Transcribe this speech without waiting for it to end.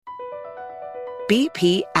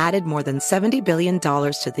BP added more than $70 billion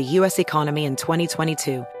to the U.S. economy in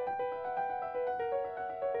 2022.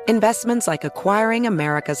 Investments like acquiring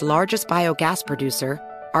America's largest biogas producer,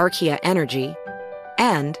 Archaea Energy,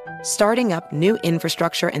 and starting up new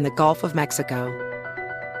infrastructure in the Gulf of Mexico.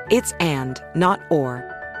 It's and, not or.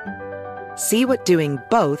 See what doing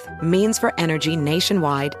both means for energy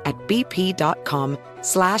nationwide at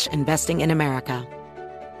bp.com/investing in America.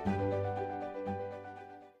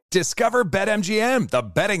 Discover BetMGM, the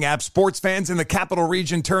betting app sports fans in the capital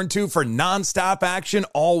region turn to for nonstop action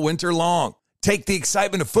all winter long. Take the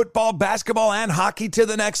excitement of football, basketball, and hockey to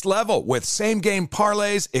the next level with same-game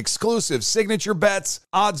parlays, exclusive signature bets,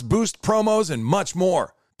 odds boost promos, and much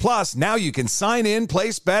more. Plus, now you can sign in,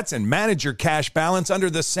 place bets, and manage your cash balance under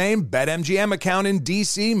the same BetMGM account in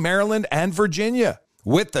D.C., Maryland, and Virginia.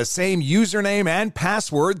 With the same username and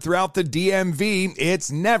password throughout the DMV,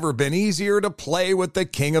 it's never been easier to play with the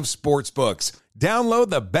king of sportsbooks. Download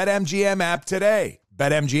the BetMGM app today.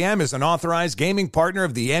 BetMGM is an authorized gaming partner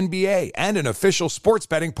of the NBA and an official sports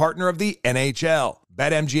betting partner of the NHL.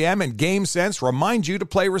 BetMGM and GameSense remind you to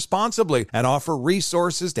play responsibly and offer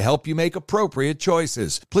resources to help you make appropriate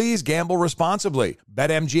choices. Please gamble responsibly.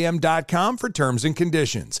 BetMGM.com for terms and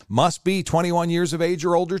conditions. Must be 21 years of age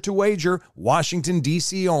or older to wager. Washington,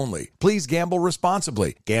 D.C. only. Please gamble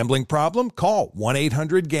responsibly. Gambling problem? Call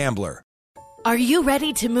 1-800-GAMBLER. Are you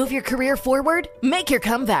ready to move your career forward? Make your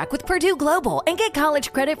comeback with Purdue Global and get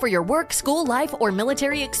college credit for your work, school life, or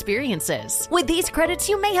military experiences. With these credits,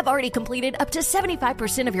 you may have already completed up to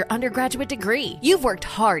 75% of your undergraduate degree. You've worked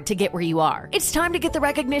hard to get where you are. It's time to get the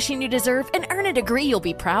recognition you deserve and earn a degree you'll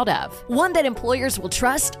be proud of. One that employers will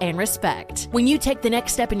trust and respect. When you take the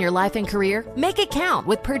next step in your life and career, make it count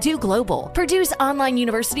with Purdue Global, Purdue's online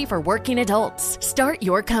university for working adults. Start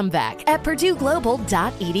your comeback at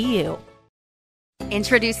purdueglobal.edu.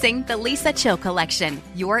 Introducing the Lisa Chill Collection,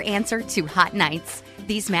 your answer to hot nights.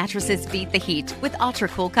 These mattresses beat the heat with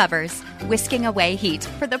ultra-cool covers, whisking away heat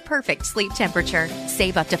for the perfect sleep temperature.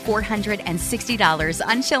 Save up to $460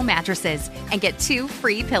 on Chill mattresses and get 2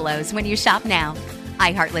 free pillows when you shop now.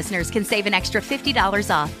 iHeart listeners can save an extra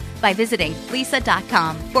 $50 off by visiting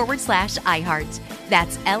lisa.com/iHeart.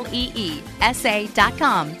 That's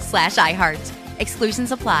LEESA.com/iHeart.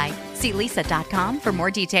 Exclusions apply. See lisa.com for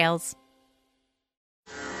more details.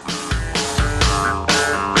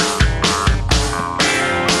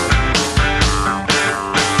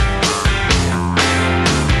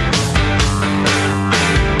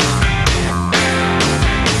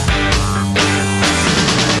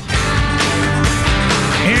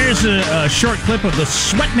 Here's a short clip of the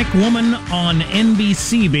Swetnick woman on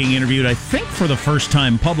NBC being interviewed, I think for the first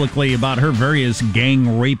time publicly, about her various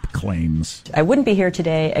gang rape claims. I wouldn't be here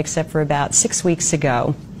today except for about 6 weeks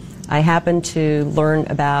ago. I happened to learn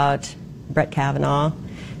about Brett Kavanaugh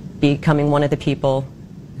becoming one of the people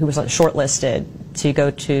who was shortlisted to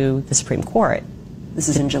go to the Supreme Court. This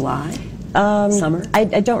is in July? Summer? I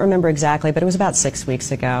don't remember exactly, but it was about 6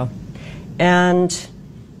 weeks ago. And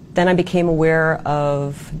then I became aware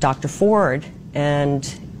of Dr. Ford and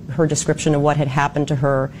her description of what had happened to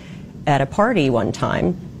her at a party one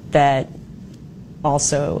time that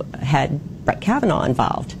also had Brett Kavanaugh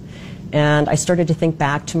involved. And I started to think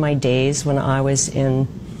back to my days when I was in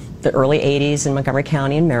the early 80s in Montgomery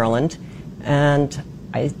County in Maryland, and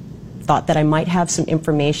I thought that I might have some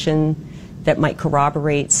information that might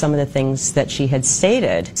corroborate some of the things that she had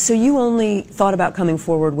stated. So you only thought about coming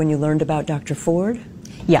forward when you learned about Dr. Ford?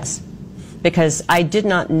 Yes, because I did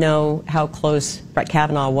not know how close Brett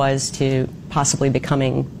Kavanaugh was to possibly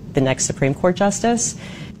becoming the next Supreme Court justice.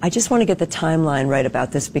 I just want to get the timeline right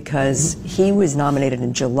about this because he was nominated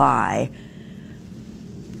in July.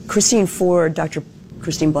 Christine Ford, Dr.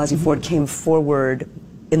 Christine Blasey Ford, came forward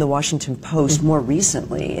in the Washington Post more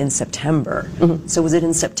recently in September. So was it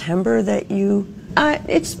in September that you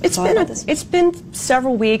It's been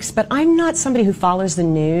several weeks, but I'm not somebody who follows the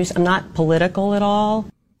news. I'm not political at all.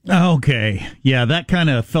 Okay. Yeah, that kind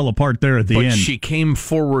of fell apart there at the end. But she came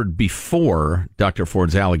forward before Dr.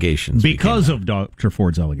 Ford's allegations. Because of Dr.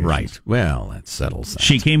 Ford's allegations. Right. Well, that settles that.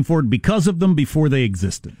 She came forward because of them before they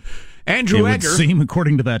existed. Andrew Egger, it would seem,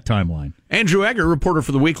 according to that timeline. Andrew Egger, reporter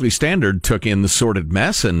for the Weekly Standard, took in the sordid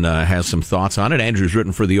mess and has some thoughts on it. Andrew's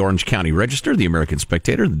written for the Orange County Register, the American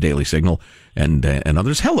Spectator, the Daily Signal, and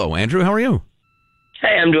others. Hello, Andrew. How are you?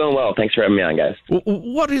 Hey, I'm doing well. Thanks for having me on, guys.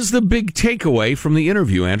 What is the big takeaway from the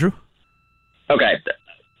interview, Andrew? Okay.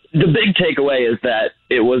 The big takeaway is that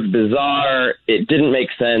it was bizarre. It didn't make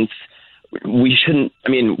sense. We should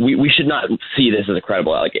not see this as a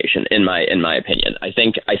credible allegation, in my opinion. I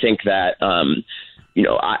think that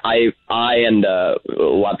I and a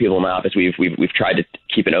lot of people in my office, we've tried to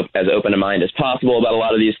keep as open a mind as possible about a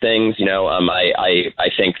lot of these things. I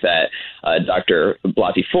think that Dr.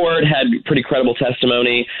 Blasey Ford had pretty credible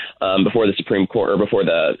testimony before the Supreme Court or before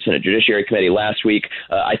the Senate Judiciary Committee last week.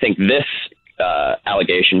 I think this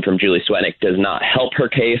allegation from Julie Swetnick does not help her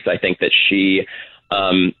case. I think that she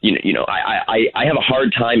I have a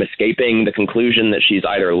hard time escaping the conclusion that she's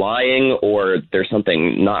either lying or there's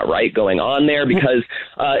something not right going on there, because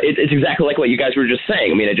it's exactly like what you guys were just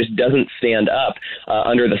saying. I mean, it just doesn't stand up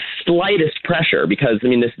under the slightest pressure, because, I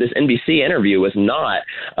mean, this NBC interview was not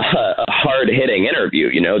a hard-hitting interview.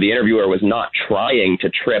 The interviewer was not trying to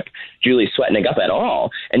trip Julie Swetnick up at all.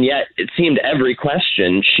 And yet it seemed every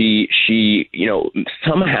question she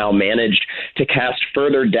somehow managed to cast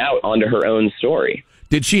further doubt onto her own story.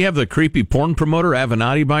 Did she have the creepy porn promoter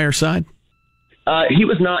Avenatti by her side? He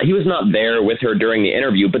was not there with her during the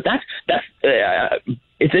interview, but that's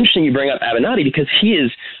it's interesting you bring up Avenatti, because he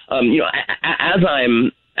is, as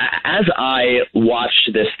I watched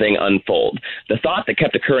this thing unfold, the thought that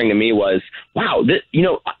kept occurring to me was, wow,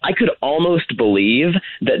 I could almost believe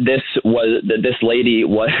that this lady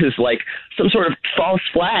was like some sort of false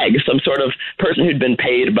flag, some sort of person who'd been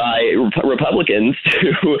paid by Republicans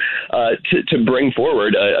to bring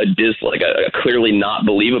forward a clearly not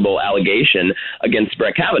believable allegation against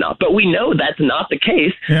Brett Kavanaugh. But we know that's not the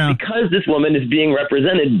case, because this woman is being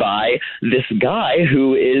represented by this guy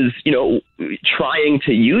who is, trying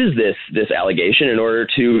to use this allegation in order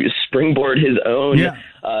to springboard his own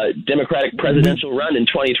Democratic presidential run in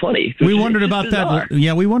 2020. We wondered about that.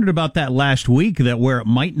 Yeah, we wondered about that last week, that where it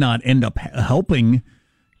might not end up helping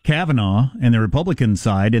Kavanaugh and the Republican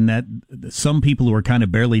side, and that some people who are kind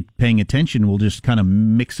of barely paying attention will just kind of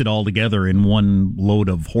mix it all together in one load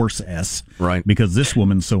of horse S. Right. Because this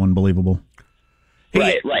woman's so unbelievable.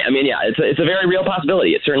 Right. I mean, it's a very real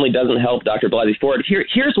possibility. It certainly doesn't help Dr. Blasey Ford.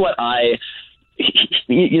 Here's what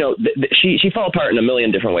she fell apart in a million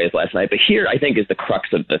different ways last night, but here I think is the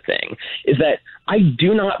crux of the thing, is that I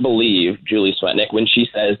do not believe Julie Swetnick when she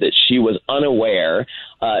says that she was unaware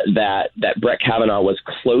that Brett Kavanaugh was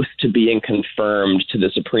close to being confirmed to the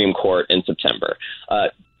Supreme Court in September.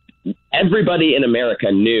 Everybody in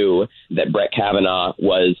America knew that Brett Kavanaugh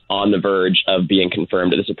was on the verge of being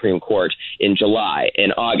confirmed to the Supreme Court in July,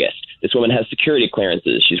 in August. This woman has security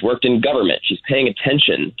clearances. She's worked in government. She's paying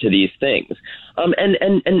attention to these things. And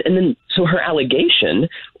then so her allegation,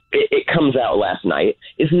 it comes out last night,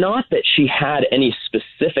 is not that she had any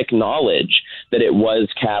specific knowledge that it was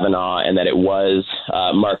Kavanaugh and that it was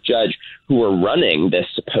Mark Judge who were running this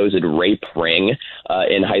supposed rape ring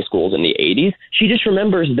in high schools in the 80s. She just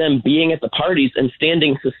remembers them being at the parties and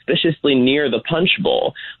standing suspiciously near the punch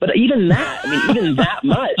bowl. But even that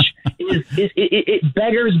much it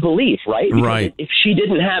beggars belief, right? Because right. If she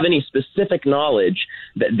didn't have any specific knowledge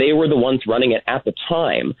that they were the ones running it at the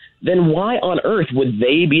time, then why on earth would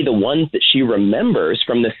they be the ones that she remembers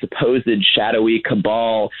from this supposed shadowy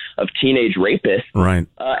cabal of teenage rapists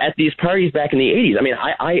at these parties back in the 80s? I mean,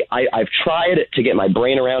 I've tried to get my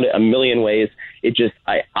brain around it a million ways. It just,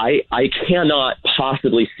 I cannot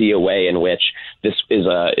possibly see a way in which this is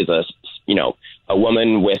a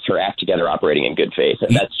woman with her act together operating in good faith.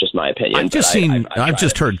 That's just my opinion. I've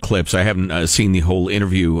just heard clips. I haven't seen the whole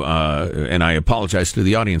interview, and I apologize to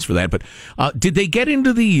the audience for that. But did they get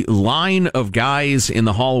into the line of guys in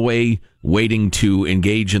the hallway waiting to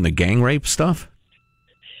engage in the gang rape stuff?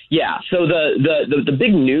 Yeah. So the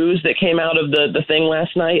big news that came out of the thing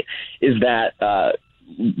last night is that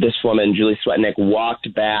this woman, Julie Swetnick,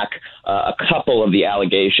 walked back a couple of the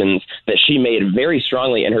allegations that she made very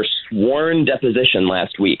strongly in her sworn deposition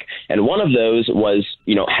last week. And one of those was,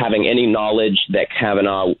 having any knowledge that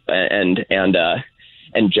Kavanaugh and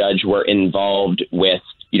Judge were involved with,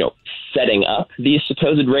 setting up these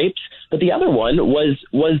supposed rapes. But the other one was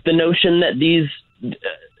the notion that these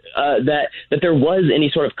that there was any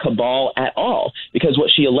sort of cabal at all, because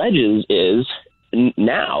what she alleges is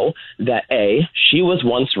now that she was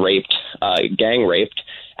once raped, gang raped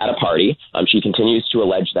at a party. She continues to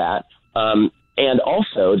allege that, and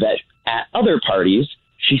also that at other parties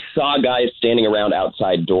she saw guys standing around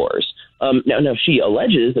outside doors. Now she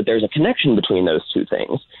alleges that there's a connection between those two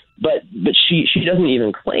things, but she doesn't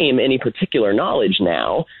even claim any particular knowledge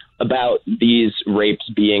now about these rapes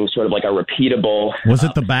being sort of like a repeatable. Was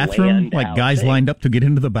it the bathroom? Like guys lined up to get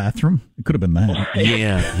into the bathroom? It could have been that.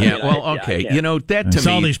 Yeah. Well, okay. Yeah. That to me. I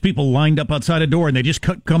saw these people lined up outside a door and they just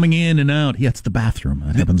kept coming in and out. Yeah, it's the bathroom.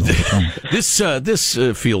 That happens all the time. This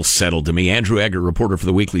feels settled to me. Andrew Eggert, reporter for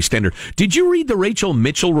the Weekly Standard. Did you read the Rachel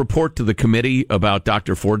Mitchell report to the committee about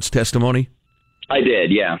Dr. Ford's testimony? I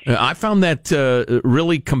did, yeah. I found that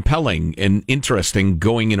really compelling and interesting,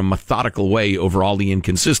 going in a methodical way over all the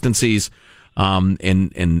inconsistencies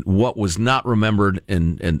and what was not remembered.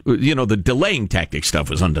 And the delaying tactic stuff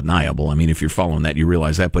was undeniable. I mean, if you're following that, you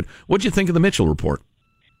realize that. But what do you think of the Mitchell report?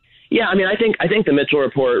 Yeah, I mean, I think the Mitchell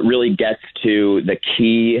report really gets to the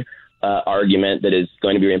key argument that is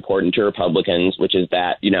going to be important to Republicans, which is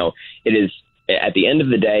that, it is, at the end of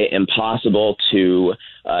the day, impossible to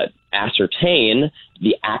ascertain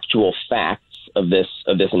the actual facts of this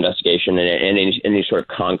investigation in any sort of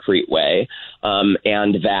concrete way,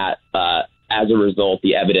 and that as a result,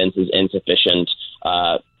 the evidence is insufficient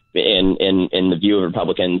in the view of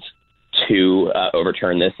Republicans to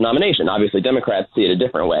overturn this nomination. Obviously, Democrats see it a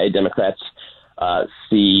different way. Democrats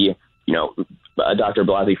see, Dr.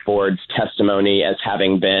 Blasey Ford's testimony as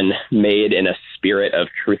having been made in a spirit of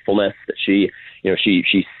truthfulness, that she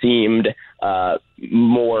seemed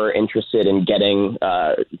more interested in getting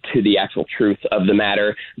to the actual truth of the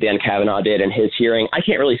matter than Kavanaugh did in his hearing. I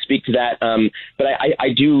can't really speak to that, but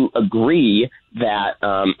I do agree that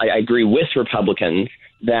I agree with Republicans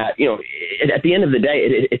that, at the end of the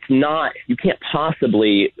day, it's not, you can't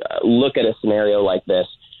possibly look at a scenario like this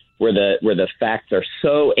where the facts are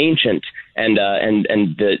so ancient and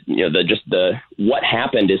the what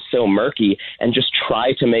happened is so murky, and just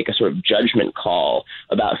try to make a sort of judgment call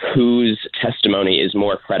about whose testimony is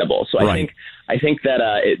more credible. So right. I think that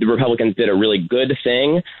the Republicans did a really good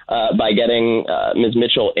thing by getting Ms.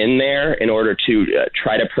 Mitchell in there in order to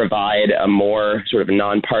try to provide a more sort of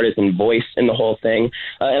nonpartisan voice in the whole thing.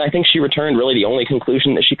 And I think she returned really the only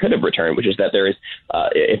conclusion that she could have returned, which is that there is,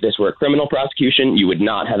 if this were a criminal prosecution, you would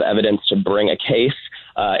not have evidence to bring a case.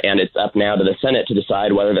 And it's up now to the Senate to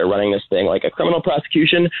decide whether they're running this thing like a criminal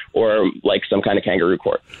prosecution or like some kind of kangaroo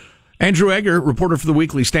court. Andrew Egger, reporter for the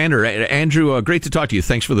Weekly Standard. Andrew, great to talk to you.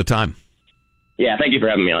 Thanks for the time. Yeah, thank you for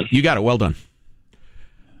having me on. You got it. Well done.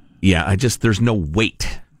 Yeah, there's no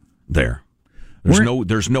weight there. There's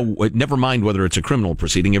no, never mind whether it's a criminal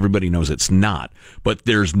proceeding. Everybody knows it's not. But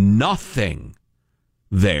there's nothing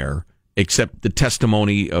there except the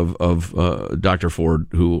testimony of Dr. Ford,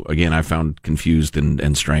 who, again, I found confused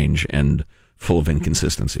and strange and full of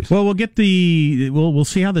inconsistencies. Well, we'll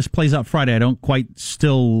see how this plays out Friday. I don't quite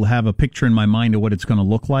still have a picture in my mind of what it's going to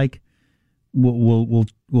look like. Will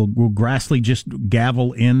Grassley just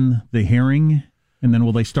gavel in the hearing, and then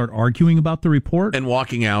will they start arguing about the report and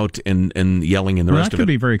walking out and yelling in the rest of it? That could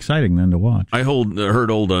be very exciting then to watch. I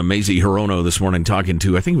heard old Mazie Hirono this morning talking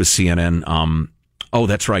to, I think it was CNN. Oh,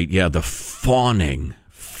 that's right. Yeah, the fawning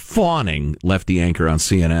lefty anchor on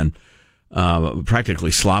CNN,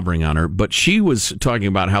 practically slobbering on her. But she was talking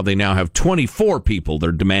about how they now have 24 people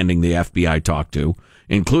they're demanding the FBI talk to,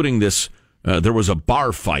 including this. There was a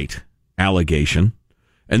bar fight allegation,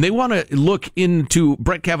 and they want to look into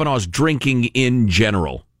Brett Kavanaugh's drinking in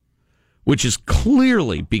general, which has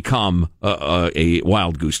clearly become a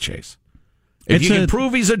wild goose chase. If you can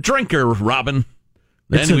prove he's a drinker, Robin,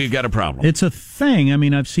 then we've got a problem. It's a thing. I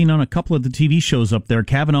mean, I've seen on a couple of the TV shows up there,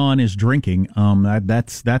 Kavanaugh and his drinking.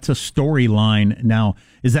 That's a storyline. Now,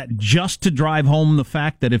 is that just to drive home the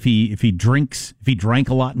fact that if he drank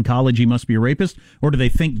a lot in college, he must be a rapist? Or do they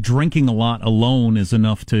think drinking a lot alone is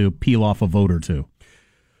enough to peel off a vote or two?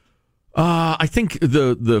 I think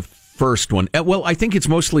the first one. Well, I think it's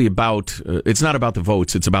mostly about, it's not about the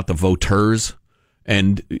votes, it's about the voters.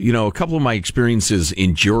 And, a couple of my experiences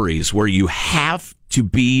in juries where you have to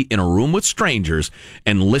be in a room with strangers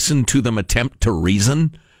and listen to them attempt to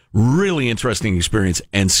reason, really interesting experience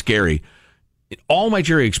and scary. In all my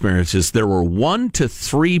jury experiences, there were 1 to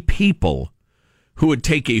 3 people who would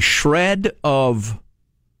take a shred of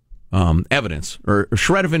evidence or a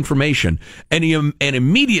shred of information and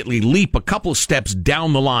immediately leap a couple of steps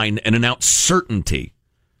down the line and announce certainty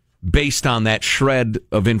based on that shred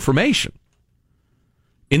of information.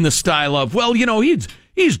 In the style of, well,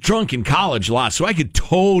 he's drunk in college a lot, so I could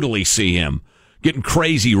totally see him getting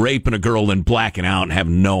crazy, raping a girl, and blacking out and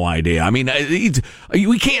having no idea. I mean,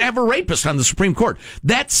 we can't have a rapist on the Supreme Court.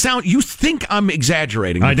 You think I'm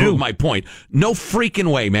exaggerating to prove my point. No freaking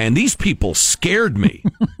way, man. These people scared me.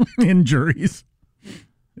 In juries.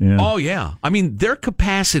 Yeah. Oh, yeah. I mean, their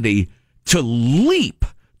capacity to leap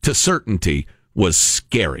to certainty was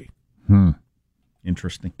scary.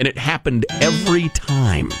 Interesting. And it happened every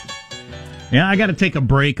time. Yeah, I got to take a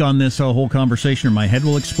break on this whole conversation or my head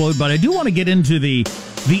will explode, but I do want to get into the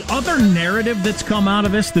other narrative that's come out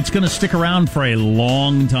of this that's going to stick around for a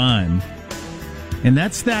long time. And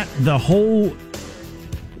that's the whole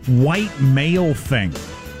white male thing.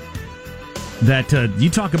 that you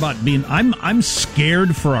talk about being. I'm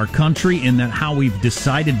scared for our country in that how we've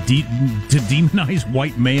decided to demonize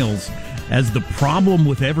white males as the problem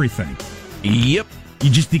with everything. Yep.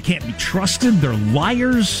 You can't be trusted. They're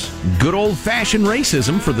liars. Good old-fashioned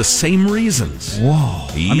racism for the same reasons. Whoa.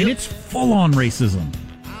 Yep. I mean, it's full-on racism.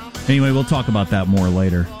 Anyway, we'll talk about that more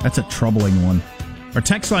later. That's a troubling one. Our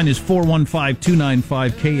text line is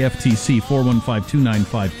 415-295-KFTC,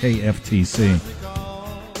 415-295-KFTC.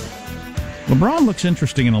 LeBron looks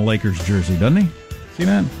interesting in a Lakers jersey, doesn't he? See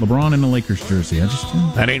that? LeBron in a Lakers jersey.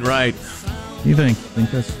 That ain't right. You think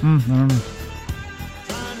that's... I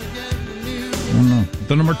don't know.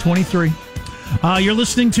 The number 23. You're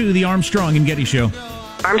listening to the Armstrong and Getty Show.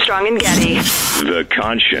 Armstrong and Getty. The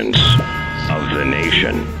conscience of the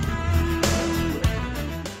nation.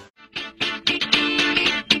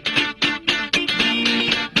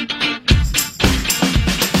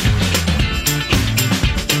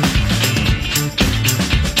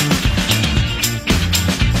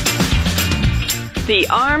 The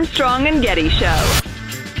Armstrong and Getty Show.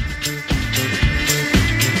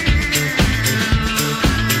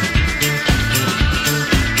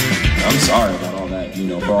 I'm sorry about all that,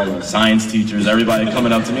 for all the science teachers, everybody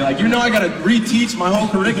coming up to me like, I got to reteach my whole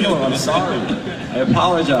curriculum. I'm sorry. I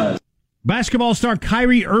apologize. Basketball star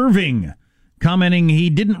Kyrie Irving commenting he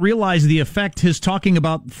didn't realize the effect his talking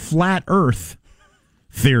about flat Earth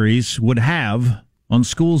theories would have on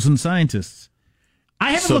schools and scientists.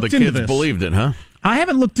 I haven't looked into this. So the kids believed it, huh? I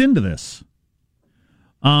haven't looked into this.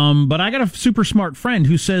 But I got a super smart friend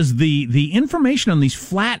who says the information on these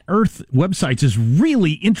flat Earth websites is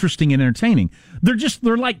really interesting and entertaining.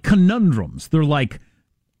 They're like conundrums. They're like,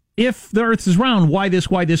 if the Earth is round, why this,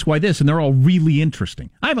 why this, why this? And they're all really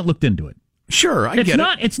interesting. I haven't looked into it. Sure, I get it.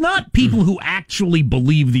 It's not people who actually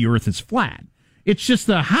believe the Earth is flat. It's just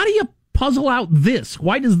how do you puzzle out this?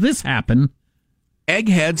 Why does this happen?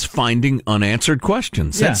 Eggheads finding unanswered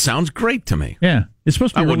questions. Yeah. That sounds great to me. Yeah, it's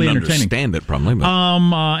supposed to be really entertaining. I wouldn't understand it probably, but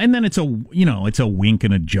and then it's a wink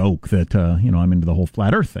and a joke that I'm into the whole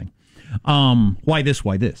flat Earth thing. Why this?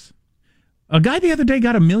 Why this? A guy the other day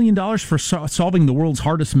got $1 million for solving the world's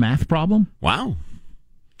hardest math problem. Wow.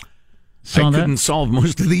 I couldn't solve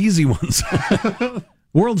most of the easy ones.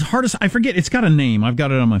 World's hardest, I forget, it's got a name. I've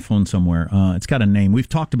got it on my phone somewhere. It's got a name. We've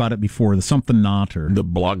talked about it before, the something not, or... The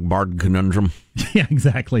Blogbard conundrum. Yeah,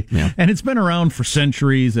 exactly. Yeah. And it's been around for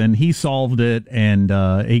centuries, and he solved it, and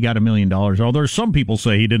he got $1 million. Although some people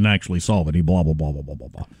say he didn't actually solve it. He blah, blah, blah, blah, blah, blah,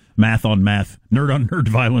 blah. Math on math. Nerd on nerd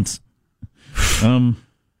violence.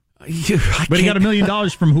 But he got $1 million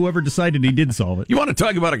from whoever decided he did solve it. You want to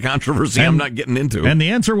talk about a controversy I'm not getting into? And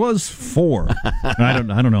the answer was 4. I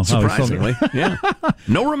don't know. Surprisingly, yeah.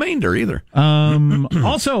 No remainder either.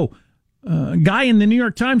 Also, guy in the New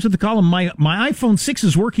York Times with the column, my iPhone 6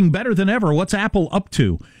 is working better than ever. What's Apple up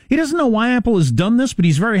to? He doesn't know why Apple has done this, but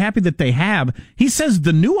he's very happy that they have. He says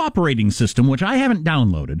the new operating system, which I haven't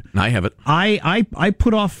downloaded. I have it. I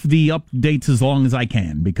put off the updates as long as I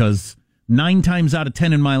can because 9 times out of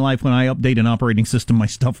 10 in my life, when I update an operating system, my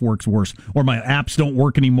stuff works worse, or my apps don't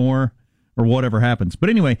work anymore, or whatever happens. But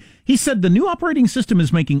anyway, he said the new operating system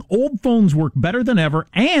is making old phones work better than ever,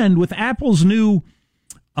 and with Apple's new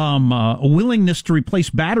willingness to replace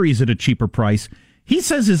batteries at a cheaper price, he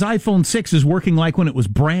says his iPhone 6 is working like when it was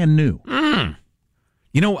brand new. I've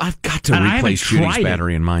got to replace Judy's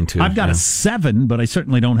battery in mine, too. I've got a 7, but I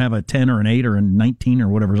certainly don't have a 10 or an 8 or a 19 or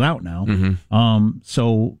whatever's out now. Mm-hmm.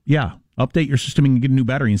 So, yeah. Update your system and get a new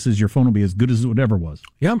battery, and says your phone will be as good as it ever was.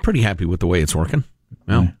 Yeah, I'm pretty happy with the way it's working.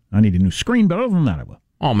 Well, I need a new screen, but other than that, I will.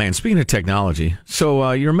 Oh, man, speaking of technology,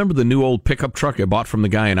 so you remember the new old pickup truck I bought from the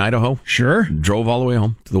guy in Idaho? Sure. Drove all the way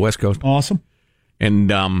home to the West Coast. Awesome.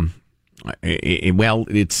 And,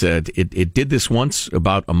 it did this once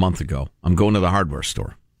about a month ago. I'm going to the hardware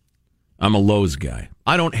store. I'm a Lowe's guy.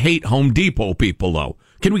 I don't hate Home Depot people, though.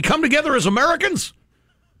 Can we come together as Americans?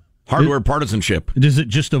 Hardware partisanship. Is it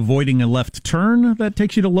just avoiding a left turn that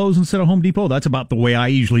takes you to Lowe's instead of Home Depot? That's about the way I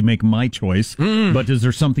usually make my choice. But is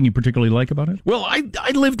there something you particularly like about it? Well, I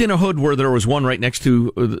lived in a hood where there was one right next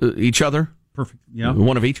to each other. Perfect. Yeah.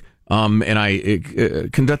 One of each. And I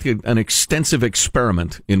conducted an extensive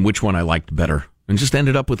experiment in which one I liked better and just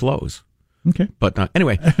ended up with Lowe's. Okay. But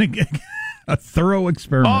anyway. A thorough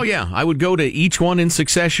experiment. Oh, yeah. I would go to each one in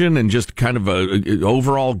succession and just kind of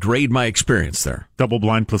overall grade my experience there.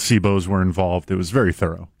 Double-blind placebos were involved. It was very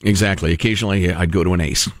thorough. Exactly. Occasionally, I'd go to an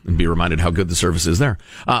Ace and be reminded how good the service is there.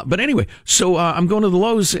 But anyway, so I'm going to the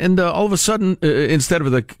Lowe's, and all of a sudden, instead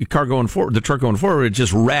of the truck going forward, it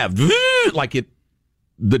just revved like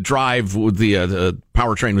the drive with the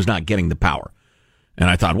powertrain was not getting the power. And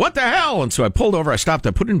I thought, what the hell? And so I pulled over, I stopped,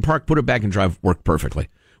 I put it in park, put it back in drive, worked perfectly.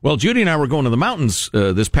 Well, Judy and I were going to the mountains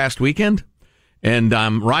this past weekend, and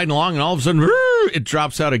I'm riding along, and all of a sudden, it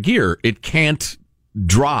drops out of gear. It can't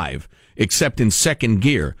drive except in second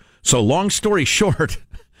gear. So long story short,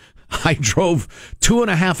 I drove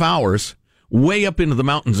 2.5 hours way up into the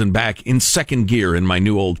mountains and back in second gear in my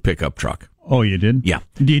new old pickup truck. Oh, you did? Yeah.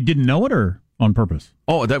 You didn't know it or on purpose?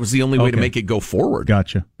 Oh, that was the only way to make it go forward.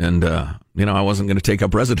 Gotcha. And, I wasn't going to take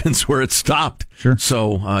up residence where it stopped. Sure.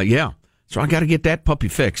 So, yeah. So I got to get that puppy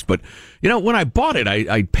fixed. But, when I bought it,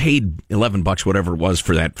 I paid $11, whatever it was,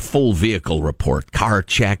 for that full vehicle report, car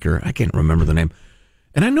check, or I can't remember the name.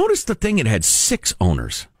 And I noticed the thing, it had 6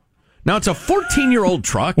 owners. Now, it's a 14-year-old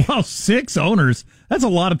truck. Wow, 6 owners. That's a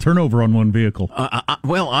lot of turnover on one vehicle.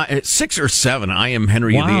 6 or 7. I am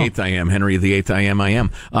Henry VIII. I am Henry VIII. I am.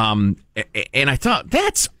 And I thought,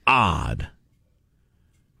 that's odd.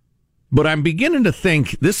 But I'm beginning to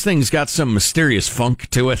think this thing's got some mysterious funk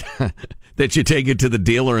to it that you take it to the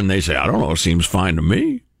dealer and they say, I don't know, it seems fine to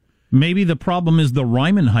me. Maybe the problem is the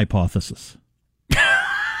Riemann hypothesis.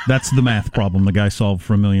 That's the math problem the guy solved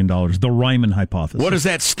for $1 million. The Riemann hypothesis. What does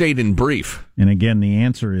that state in brief? And again, the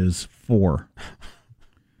answer is 4.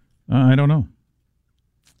 I don't know.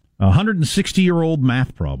 160-year-old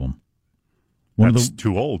math problem. That's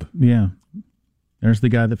too old. Yeah. There's the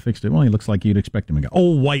guy that fixed it. Well, he looks like you'd expect him to go.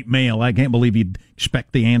 Old white male. I can't believe you'd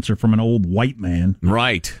expect the answer from an old white man.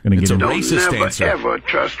 Right. It's a racist answer. Don't never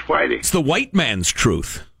trust Whitey. It's the white man's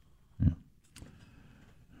truth.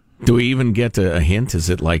 Do we even get a hint? Is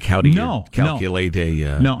it like how do you calculate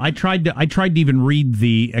a? No, I tried to even read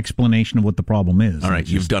the explanation of what the problem is. All right,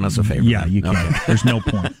 you've done us a favor. Yeah, you can. Okay. There's no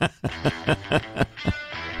point.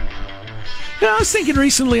 I was thinking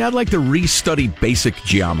recently I'd like to restudy basic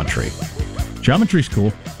geometry. Geometry's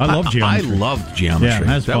cool. I love geometry. I loved geometry.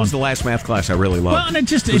 Yeah, that was the last math class I really loved. Well, and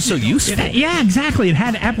it was so useful. Yeah, exactly. It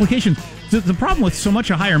had applications. The problem with so much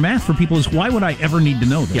a higher math for people is why would I ever need to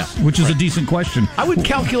know this? Yeah, which is a decent question. I would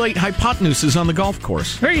calculate hypotenuses on the golf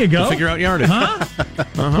course. There you go. To figure out yardage.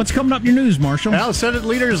 What's coming up in your news, Marshall? Well, Senate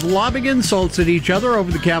leaders lobbing insults at each other over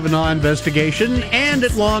the Kavanaugh investigation, and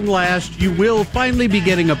at long last, you will finally be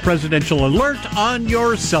getting a presidential alert on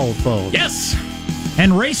your cell phone. Yes!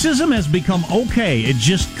 And racism has become okay. It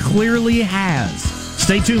just clearly has.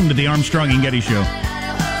 Stay tuned to the Armstrong and Getty Show.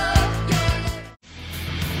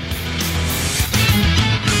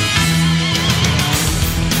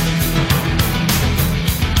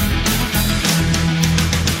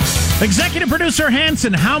 Executive producer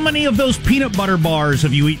Hanson, how many of those peanut butter bars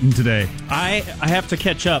have you eaten today? I have to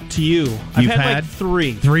catch up to you. I've had like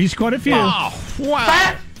 3. 3's quite a few. Oh,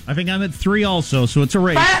 wow. I think I'm at 3 also, so it's a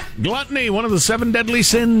race. Gluttony, one of the 7 deadly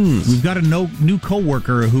sins. We've got a new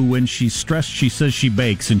coworker who, when she's stressed, she says she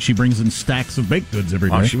bakes, and she brings in stacks of baked goods every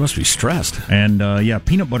day. Oh, she must be stressed. And,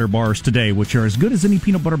 peanut butter bars today, which are as good as any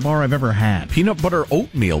peanut butter bar I've ever had. Peanut butter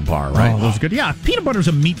oatmeal bar, right? Oh, that's good. Yeah, peanut butter's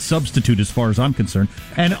a meat substitute as far as I'm concerned,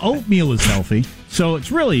 and oatmeal is healthy. So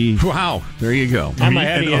it's really... Wow, there you go. I'm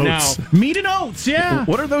ahead of you now. Meat and oats, yeah.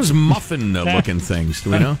 What are those muffin-looking things?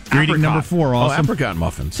 Do we know? Reading number 4, awesome. Oh, apricot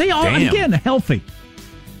muffins. See, again, healthy.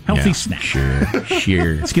 Healthy snack.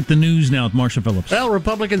 Sure. Let's get the news now with Marsha Phillips. Well,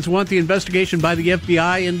 Republicans want the investigation by the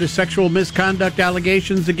FBI into sexual misconduct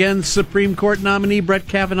allegations against Supreme Court nominee Brett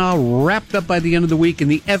Kavanaugh wrapped up by the end of the week,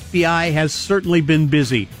 and the FBI has certainly been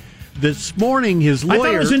busy. This morning, his lawyer... I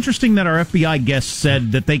thought it was interesting that our FBI guest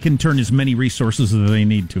said that they can turn as many resources as they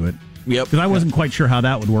need to it. Yep. Because I wasn't quite sure how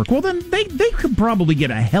that would work. Well, then they could probably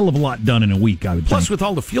get a hell of a lot done in a week, I would Plus, think. with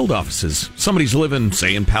all the field offices, somebody's living,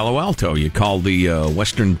 say, in Palo Alto. You call the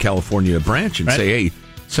Western California branch and say, hey,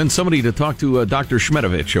 send somebody to talk to Dr.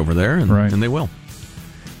 Shmedovich over there, and they will.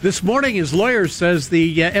 This morning, his lawyer says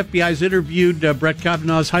the FBI's interviewed Brett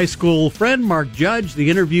Kavanaugh's high school friend, Mark Judge. The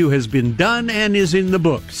interview has been done and is in the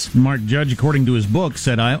books. Mark Judge, according to his book,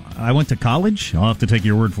 said, I went to college. I'll have to take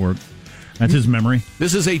your word for it. That's his memory.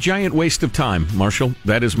 This is a giant waste of time, Marshall.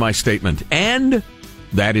 That is my statement. And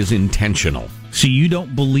that is intentional. So you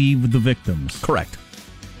don't believe the victims? Correct.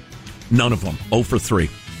 None of them. 0 for 3.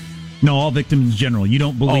 No, all victims in general. You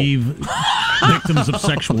don't believe victims of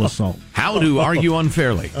sexual assault. How to argue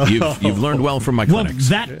unfairly. You've learned well from my clinics.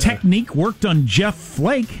 Well, that technique worked on Jeff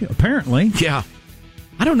Flake, apparently. Yeah.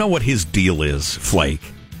 I don't know what his deal is, Flake.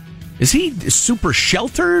 Is he super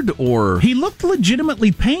sheltered, or... He looked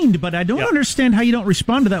legitimately pained, but I don't understand how you don't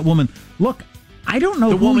respond to that woman. Look, I don't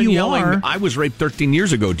know who you yelling, are. I was raped 13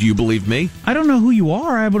 years ago. Do you believe me? I don't know who you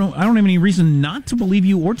are. I don't have any reason not to believe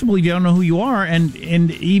you or to believe you. I don't know who you are. And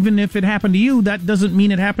even if it happened to you, that doesn't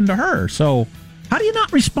mean it happened to her. So how do you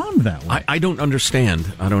not respond that way? I don't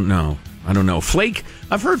understand. I don't know. I don't know. Flake,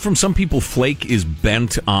 I've heard from some people Flake is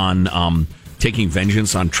bent on taking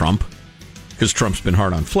vengeance on Trump because Trump's been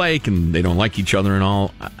hard on Flake and they don't like each other and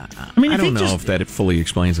all. I don't know if that fully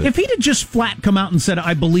explains it. If he'd have just flat come out and said,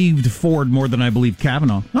 I believed Ford more than I believed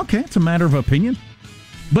Kavanaugh, okay, it's a matter of opinion.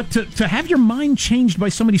 But to have your mind changed by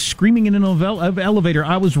somebody screaming in an elevator,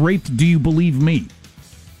 I was raped, do you believe me?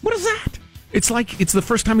 What is that? It's like it's the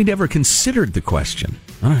first time he'd ever considered the question.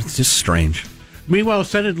 It's just strange. Meanwhile,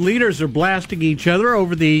 Senate leaders are blasting each other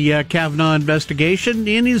over the Kavanaugh investigation.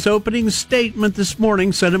 In his opening statement this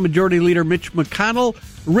morning, Senate Majority Leader Mitch McConnell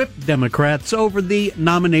ripped Democrats over the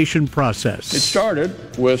nomination process. It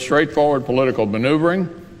started with straightforward political maneuvering.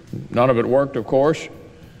 None of it worked, of course.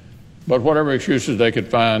 But whatever excuses they could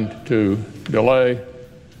find to delay.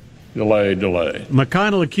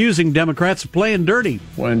 McConnell accusing Democrats of playing dirty.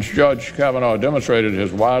 When Judge Kavanaugh demonstrated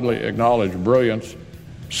his widely acknowledged brilliance,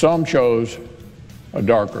 some chose a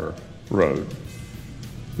darker road.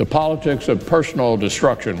 The politics of personal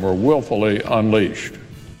destruction were willfully unleashed.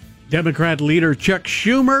 Democrat leader Chuck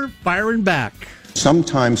Schumer firing back.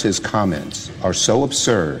 Sometimes his comments are so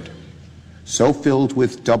absurd, so filled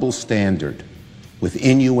with double standard, with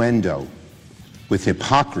innuendo, with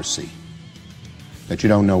hypocrisy, that you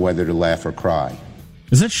don't know whether to laugh or cry.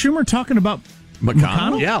 Is that Schumer talking about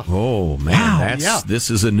McConnell? Yeah. Oh, man. Wow. This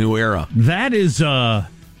is a new era. That is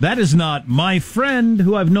not my friend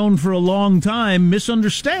who I've known for a long time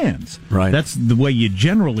misunderstands. Right. That's the way you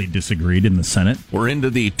generally disagreed in the Senate. We're into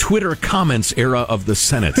the Twitter comments era of the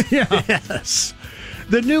Senate. Yes.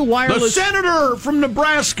 The new wireless... The senator from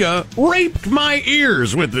Nebraska raped my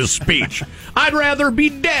ears with this speech. I'd rather be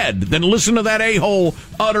dead than listen to that a-hole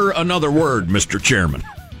utter another word, Mr. Chairman.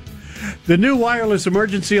 The new wireless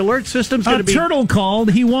emergency alert system's going to be... A turtle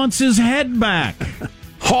called. He wants his head back.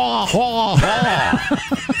 Haw, haw,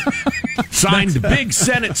 haw. Signed Big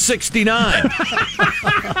Senate 69.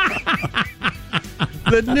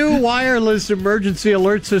 The new wireless emergency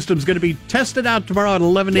alert system is going to be tested out tomorrow at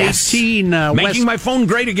 11:18. Making my phone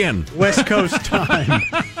great again. West Coast time.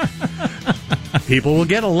 People will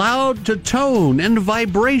get a loud to tone and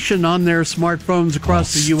vibration on their smartphones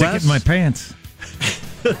across the U.S. Stick it in my pants.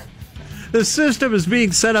 The system is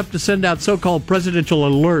being set up to send out so-called presidential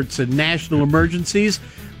alerts in national emergencies.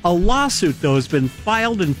 A lawsuit, though, has been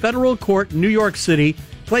filed in federal court in New York City,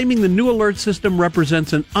 claiming the new alert system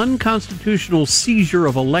represents an unconstitutional seizure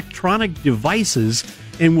of electronic devices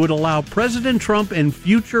and would allow President Trump and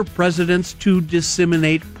future presidents to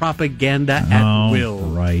disseminate propaganda at will.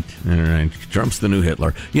 Right. All right. Trump's the new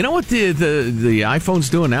Hitler. You know what the iPhone's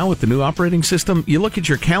doing now with the new operating system? You look at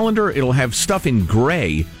your calendar, it'll have stuff in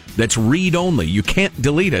gray that's read-only. You can't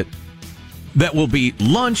delete it. That will be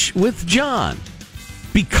Lunch with John.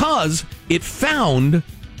 Because it found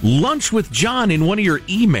Lunch with John in one of your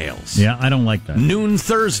emails. Yeah, I don't like that. Noon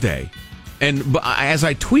Thursday. And as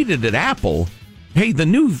I tweeted at Apple, hey, the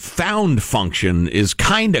new found function is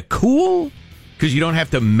kind of cool because you don't have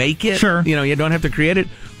to make it. Sure. You know, you don't have to create it.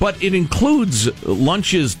 But it includes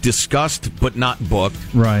lunches discussed but not booked.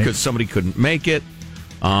 Right. Because somebody couldn't make it.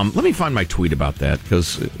 Let me find my tweet about that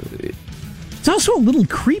because... It's also a little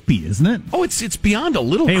creepy, isn't it? Oh, it's beyond a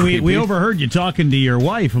little creepy. Hey, we overheard you talking to your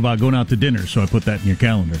wife about going out to dinner, so I put that in your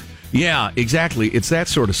calendar. Yeah, exactly. It's that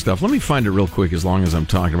sort of stuff. Let me find it real quick as long as I'm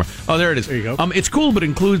talking about. Oh, there it is. There you go. It's cool, but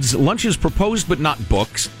includes lunches proposed but not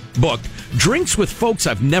booked, drinks with folks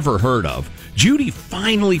I've never heard of. Judy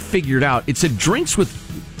finally figured out. It said drinks with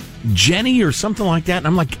Jenny or something like that. And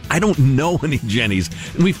I'm like, I don't know any Jennys.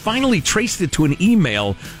 And we finally traced it to an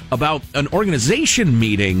email about an organization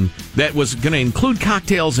meeting that was going to include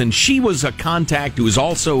cocktails. And she was a contact who was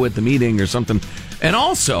also at the meeting or something. And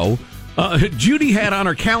also, Judy had on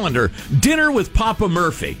her calendar dinner with Papa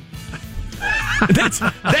Murphy. That's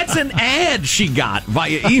an ad she got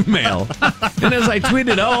via email. And as I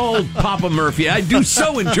tweeted, oh, Papa Murphy, I do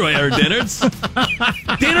so enjoy our dinners.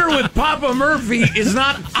 Dinner with Papa Murphy is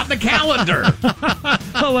not on the calendar.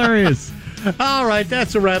 Hilarious. All right,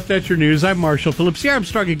 that's a wrap. That's your news. I'm Marshall Phillips. The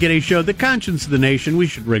Armstrong and Getty Show, the conscience of the nation. We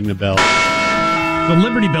should ring the bell. The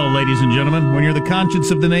Liberty Bell, ladies and gentlemen. When you're the conscience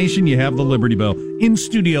of the nation, you have the Liberty Bell. In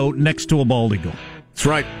studio next to a bald eagle. That's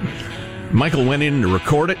right. Michael went in to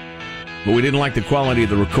record it. But we didn't like the quality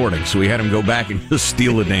of the recording, so we had him go back and just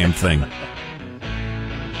steal the damn thing.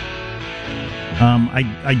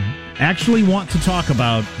 I actually want to talk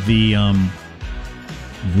about the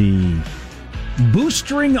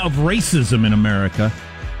boostering of racism in America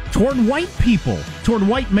toward white people, toward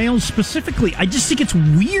white males specifically. I just think it's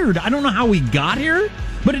weird. I don't know how we got here,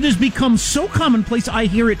 but it has become so commonplace. I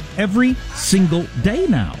hear it every single day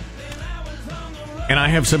now. And I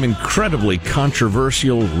have some incredibly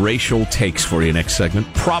controversial racial takes for you next segment.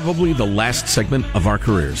 Probably the last segment of our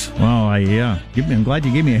careers. Well, I'm glad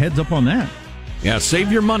you gave me a heads up on that. Yeah, save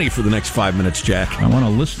your money for the next 5 minutes, Jack. I want to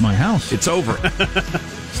list my house. It's over.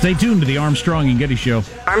 Stay tuned to the Armstrong and Getty Show.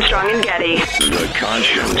 Armstrong and Getty. The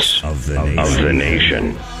conscience of the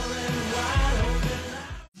nation.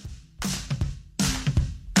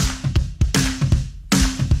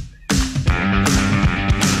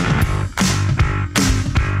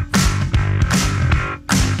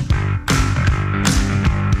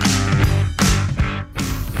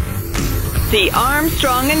 The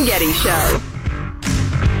Armstrong and Getty Show.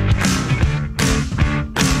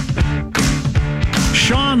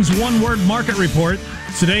 Sean's one-word market report.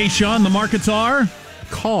 Today, Sean, the markets are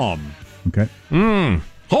calm. Okay.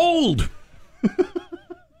 Hold.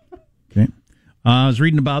 Okay. I was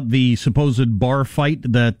reading about the supposed bar fight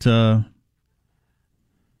that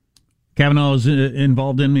Kavanaugh was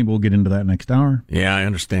involved in. Maybe we'll get into that next hour. Yeah, I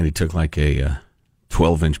understand he took like a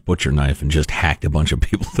 12-inch butcher knife and just hacked a bunch of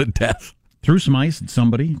people to death. Threw some ice at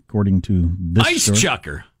somebody, according to this Ice story.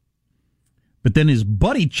 chucker. But then his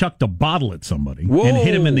buddy chucked a bottle at somebody Whoa. and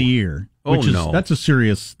hit him in the ear. Oh, no. That's a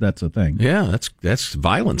thing. Yeah, that's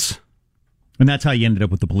violence. And that's how you ended up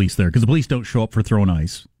with the police there, because the police don't show up for throwing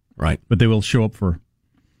ice. Right. But they will show up for...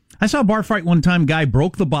 I saw a bar fight one time. Guy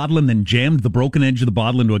broke the bottle and then jammed the broken edge of the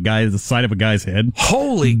bottle into the side of a guy's head.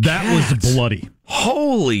 Holy That cats. was bloody.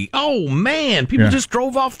 Holy... Oh, man. People just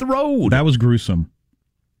drove off the road. That was gruesome.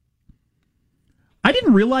 I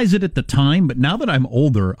didn't realize it at the time, but now that I'm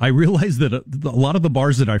older, I realize that a lot of the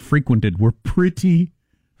bars that I frequented were pretty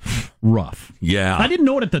rough. Yeah. I didn't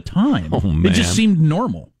know it at the time. Oh, man. It just seemed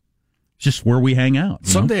normal. It's just where we hang out.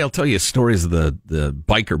 Someday I'll tell you stories of the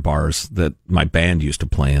biker bars that my band used to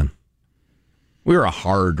play in. We were a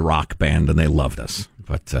hard rock band, and they loved us.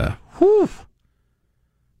 But,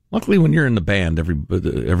 luckily, when you're in the band,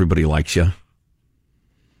 everybody likes you.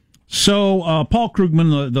 So, Paul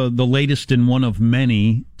Krugman, the latest in one of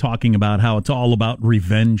many, talking about how it's all about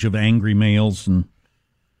revenge of angry males, and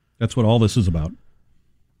that's what all this is about.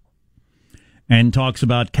 And talks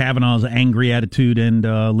about Kavanaugh's angry attitude and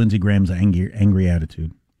Lindsey Graham's angry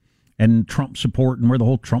attitude, and Trump support and where the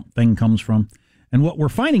whole Trump thing comes from. And what we're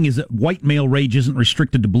finding is that white male rage isn't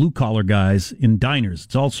restricted to blue-collar guys in diners.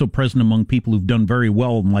 It's also present among people who've done very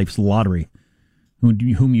well in life's lottery,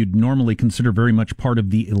 whom you'd normally consider very much part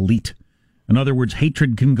of the elite. In other words,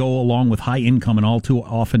 hatred can go along with high income, and all too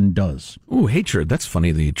often does. Ooh, hatred. That's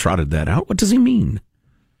funny that you trotted that out. What does he mean?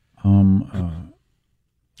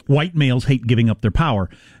 White males hate giving up their power.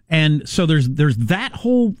 And so there's that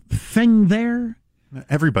whole thing there.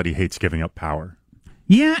 Everybody hates giving up power.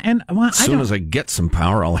 Yeah, and as soon as I get some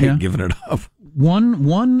power, I'll hate giving it up.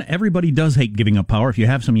 One, everybody does hate giving up power. If you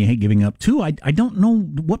have some, you hate giving up. Two, I don't know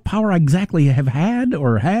what power I exactly have had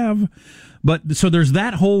or have. But so there's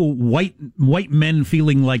that whole white men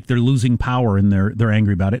feeling like they're losing power and they're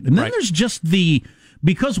angry about it. And then there's just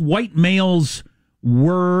because white males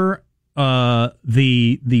were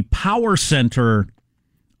the power center,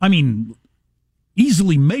 I mean,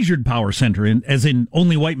 easily measured power center, as in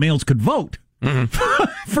only white males could vote.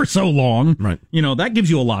 Mm-hmm. For so long, right? That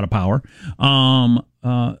gives you a lot of power.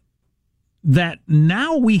 That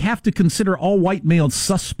now we have to consider all white males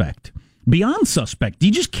suspect, beyond suspect.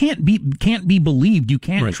 You just can't be believed. You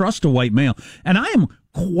can't trust a white male. And I am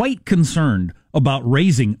quite concerned about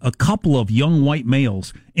raising a couple of young white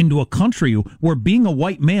males into a country where being a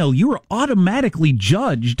white male, you are automatically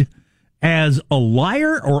judged as a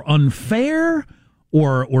liar or unfair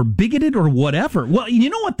or bigoted or whatever. Well, you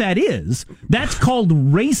know what that is? That's called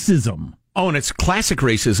racism. Oh, and it's classic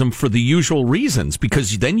racism for the usual reasons,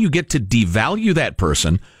 because then you get to devalue that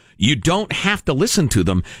person. You don't have to listen to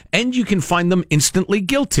them, and you can find them instantly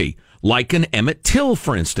guilty. Like an Emmett Till,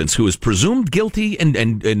 for instance, who is presumed guilty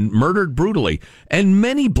and murdered brutally, and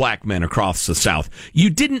many black men across the South. You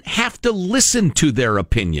didn't have to listen to their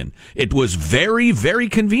opinion. It was very, very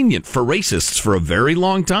convenient for racists for a very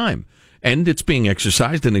long time. And it's being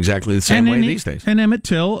exercised in exactly the same way these days. And Emmett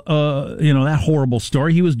Till, that horrible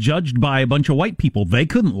story, he was judged by a bunch of white people. They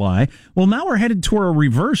couldn't lie. Well, now we're headed toward a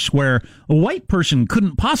reverse where a white person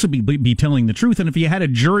couldn't possibly be telling the truth. And if you had a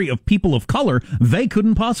jury of people of color, they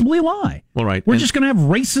couldn't possibly lie. Well, right. We're just going to have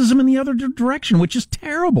racism in the other direction, which is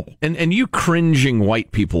terrible. And you cringing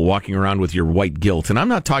white people walking around with your white guilt. And I'm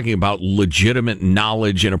not talking about legitimate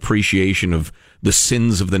knowledge and appreciation of the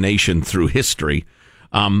sins of the nation through history.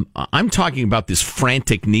 I'm talking about this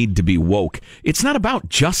frantic need to be woke. It's not about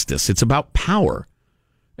justice. It's about power.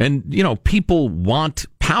 And, people want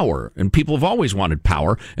power, and people have always wanted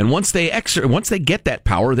power. And once they get that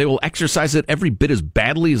power, they will exercise it every bit as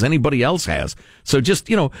badly as anybody else has. So just,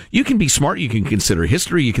 you can be smart, you can consider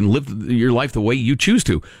history, you can live your life the way you choose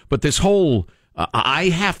to. But this whole I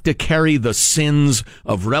have to carry the sins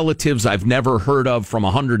of relatives I've never heard of from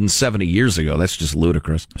 170 years ago. That's just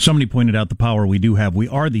ludicrous. Somebody pointed out the power we do have. We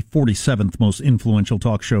are the 47th most influential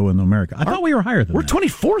talk show in America. I thought we were higher than We're that.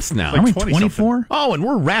 24th now. Are we 24? Oh, and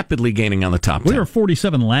we're rapidly gaining on the top 10. We were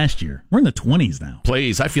 47 last year. We're in the 20s now.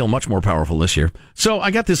 Please, I feel much more powerful this year. So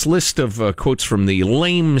I got this list of quotes from the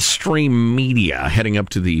lamestream media heading up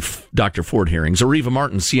to the Dr. Ford hearings. Areva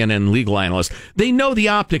Martin, CNN legal analyst. They know the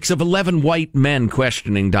optics of 11 white men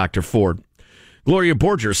questioning Dr. Ford. Gloria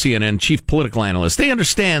Borger, CNN chief political analyst. They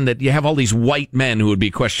understand that you have all these white men who would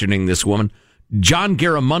be questioning this woman. John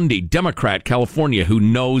Garamendi, Democrat, California, who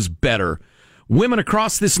knows better. Women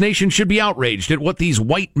across this nation should be outraged at what these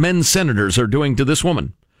white men senators are doing to this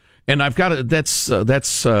woman. And I've got that's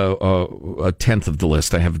a tenth of the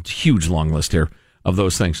list. I have a huge long list here of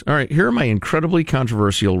those things. All right, here are my incredibly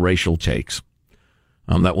controversial racial takes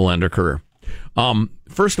that will end her career.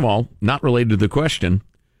 First of all, not related to the question,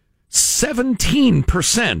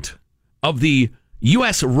 17% of the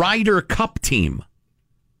U.S. Ryder Cup team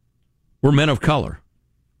were men of color,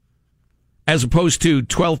 as opposed to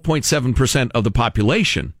 12.7% of the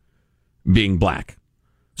population being black.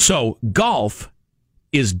 So golf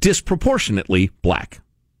is disproportionately black.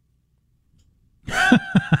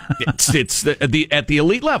 It's at the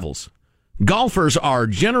elite levels. Golfers are,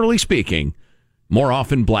 generally speaking, more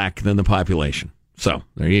often black than the population. So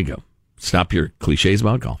there you go. Stop your cliches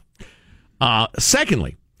about golf.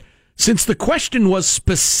 Secondly, since the question was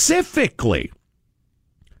specifically,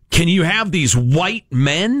 can you have these white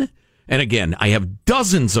men? And again, I have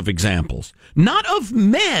dozens of examples, not of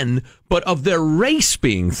men, but of their race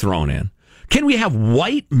being thrown in. Can we have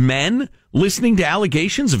white men listening to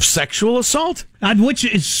allegations of sexual assault? Which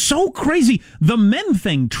is so crazy. The men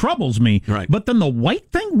thing troubles me. Right. But then the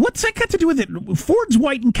white thing? What's that got to do with it? Ford's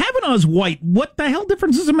white and Kavanaugh's white. What the hell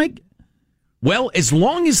difference does it make? Well, as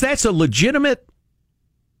long as that's a legitimate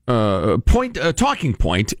talking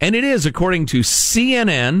point, and it is, according to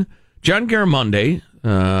CNN, John Garamendi,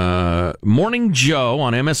 Morning Joe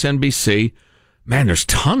on MSNBC. Man, there's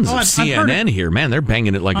tons of CNN here. Man, they're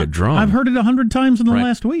banging it like a drum. I've heard it 100 times in the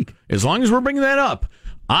last week. As long as we're bringing that up.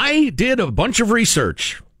 I did a bunch of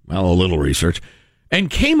research, well, a little research, and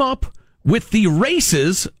came up with the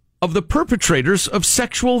races of the perpetrators of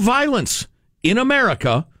sexual violence in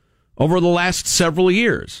America over the last several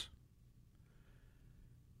years.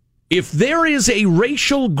 If there is a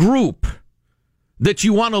racial group that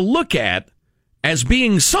you want to look at as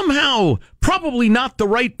being somehow probably not the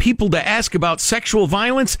right people to ask about sexual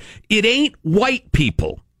violence, it ain't white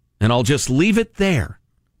people. And I'll just leave it there.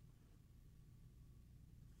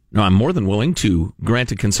 Now, I'm more than willing to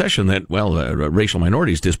grant a concession that, racial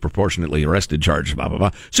minorities disproportionately arrested, charged, blah, blah,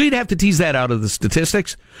 blah. So you'd have to tease that out of the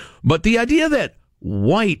statistics. But the idea that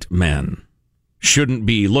white men shouldn't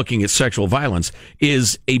be looking at sexual violence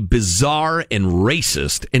is a bizarre and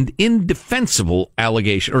racist and indefensible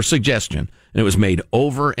allegation or suggestion. And it was made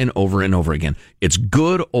over and over and over again. It's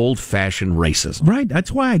good old-fashioned racism. Right.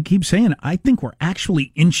 That's why I keep saying I think we're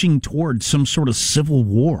actually inching towards some sort of civil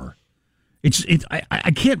war.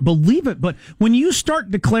 I can't believe it. But when you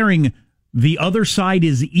start declaring the other side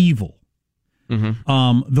is evil,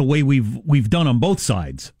 the way we've done on both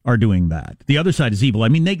sides are doing that. The other side is evil. I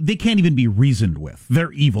mean, they can't even be reasoned with.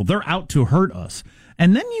 They're evil. They're out to hurt us.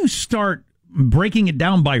 And then you start breaking it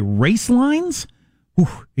down by race lines.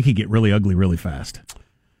 It could get really ugly really fast.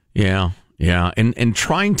 Yeah. And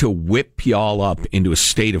trying to whip y'all up into a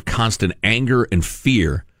state of constant anger and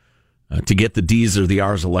fear to get the D's or the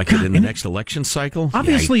R's elected in the next election cycle.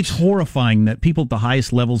 Obviously, It's horrifying that people at the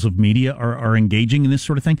highest levels of media are engaging in this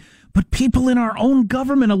sort of thing. But people in our own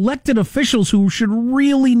government, elected officials who should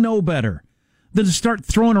really know better than to start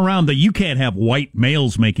throwing around that you can't have white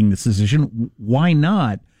males making this decision. Why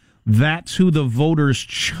not? That's who the voters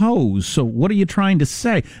chose. So what are you trying to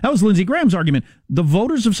say? That was Lindsey Graham's argument. The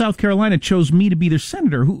voters of South Carolina chose me to be their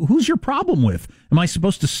senator. Who's your problem with? Am I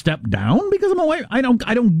supposed to step down because I'm away? I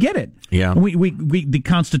don't get it. Yeah. We the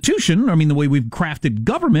Constitution, the way we've crafted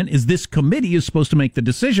government is this committee is supposed to make the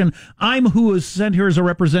decision. I'm who is sent here as a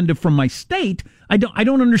representative from my state. I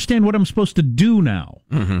don't understand what I'm supposed to do now.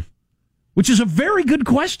 Which is a very good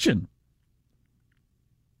question.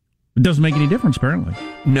 It doesn't make any difference, apparently.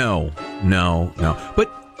 No. But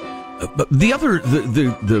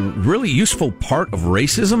the really useful part of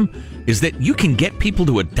racism is that you can get people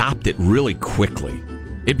to adopt it really quickly.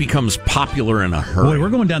 It becomes popular in a hurry. Boy, we're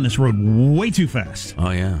going down this road way too fast.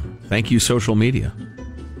 Oh, yeah. Thank you, social media.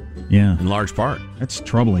 Yeah. In large part. That's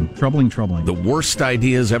troubling. The worst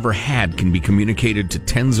ideas ever had can be communicated to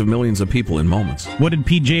tens of millions of people in moments. What did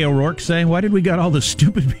P.J. O'Rourke say? Why did we got all the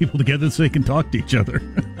stupid people together so they can talk to each other?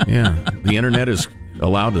 Yeah. The internet has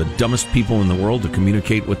allowed the dumbest people in the world to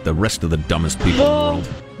communicate with the rest of the dumbest people in the world.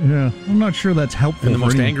 Yeah. I'm not sure that's helpful. And the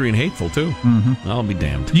most angry and hateful, too. Mm-hmm. I'll be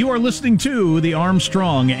damned. You are listening to The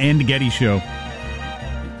Armstrong and Getty Show.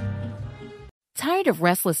 Tired of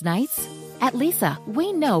restless nights? At Leesa,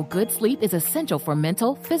 we know good sleep is essential for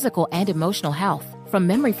mental, physical, and emotional health. From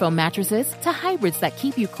memory foam mattresses to hybrids that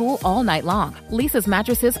keep you cool all night long, Leesa's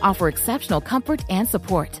mattresses offer exceptional comfort and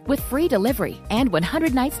support with free delivery and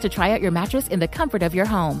 100 nights to try out your mattress in the comfort of your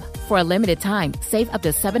home. For a limited time, save up to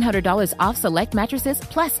 $700 off select mattresses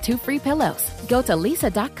plus 2 free pillows. Go to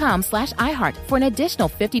leesa.com/iHeart for an additional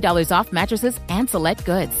 $50 off mattresses and select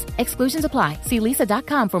goods. Exclusions apply. See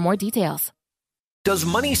leesa.com for more details. Does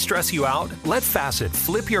money stress you out? Let Facet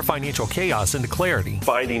flip your financial chaos into clarity.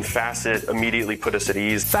 Finding Facet immediately put us at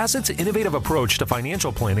ease. Facet's innovative approach to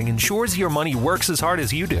financial planning ensures your money works as hard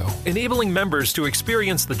as you do, enabling members to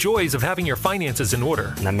experience the joys of having your finances in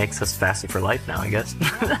order. And that makes us Facet for life now, I guess.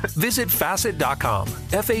 Visit Facet.com,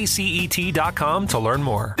 FACET.com to learn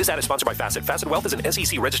more. This ad is sponsored by Facet. Facet Wealth is an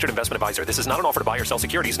SEC registered investment advisor. This is not an offer to buy or sell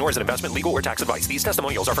securities, nor is it investment, legal, or tax advice. These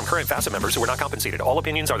testimonials are from current Facet members who are not compensated. All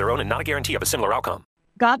opinions are their own and not a guarantee of a similar outcome.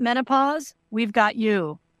 Got menopause? We've got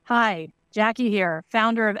you. Hi, Jackie here,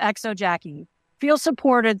 founder of Exo Jackie. Feel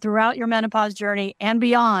supported throughout your menopause journey and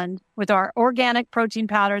beyond with our organic protein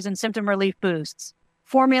powders and symptom relief boosts.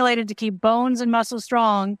 Formulated to keep bones and muscles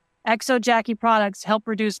strong, Exo Jackie products help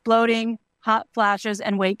reduce bloating, hot flashes,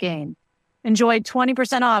 and weight gain. Enjoy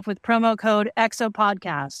 20% off with promo code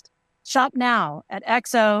EXOPODCAST. Shop now at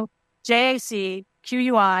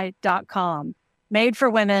exojacqui.com. Made for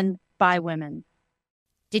women, by women.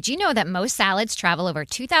 Did you know that most salads travel over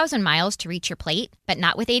 2,000 miles to reach your plate? But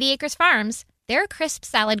not with 80 Acres Farms. Their crisp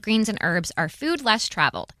salad greens and herbs are food less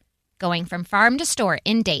traveled, going from farm to store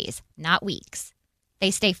in days, not weeks.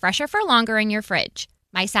 They stay fresher for longer in your fridge.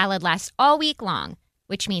 My salad lasts all week long,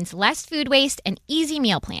 which means less food waste and easy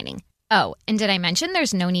meal planning. Oh, and did I mention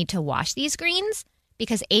there's no need to wash these greens?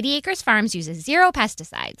 Because 80 Acres Farms uses 0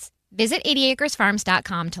 pesticides. Visit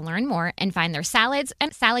 80acresfarms.com to learn more and find their salads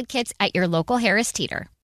and salad kits at your local Harris Teeter.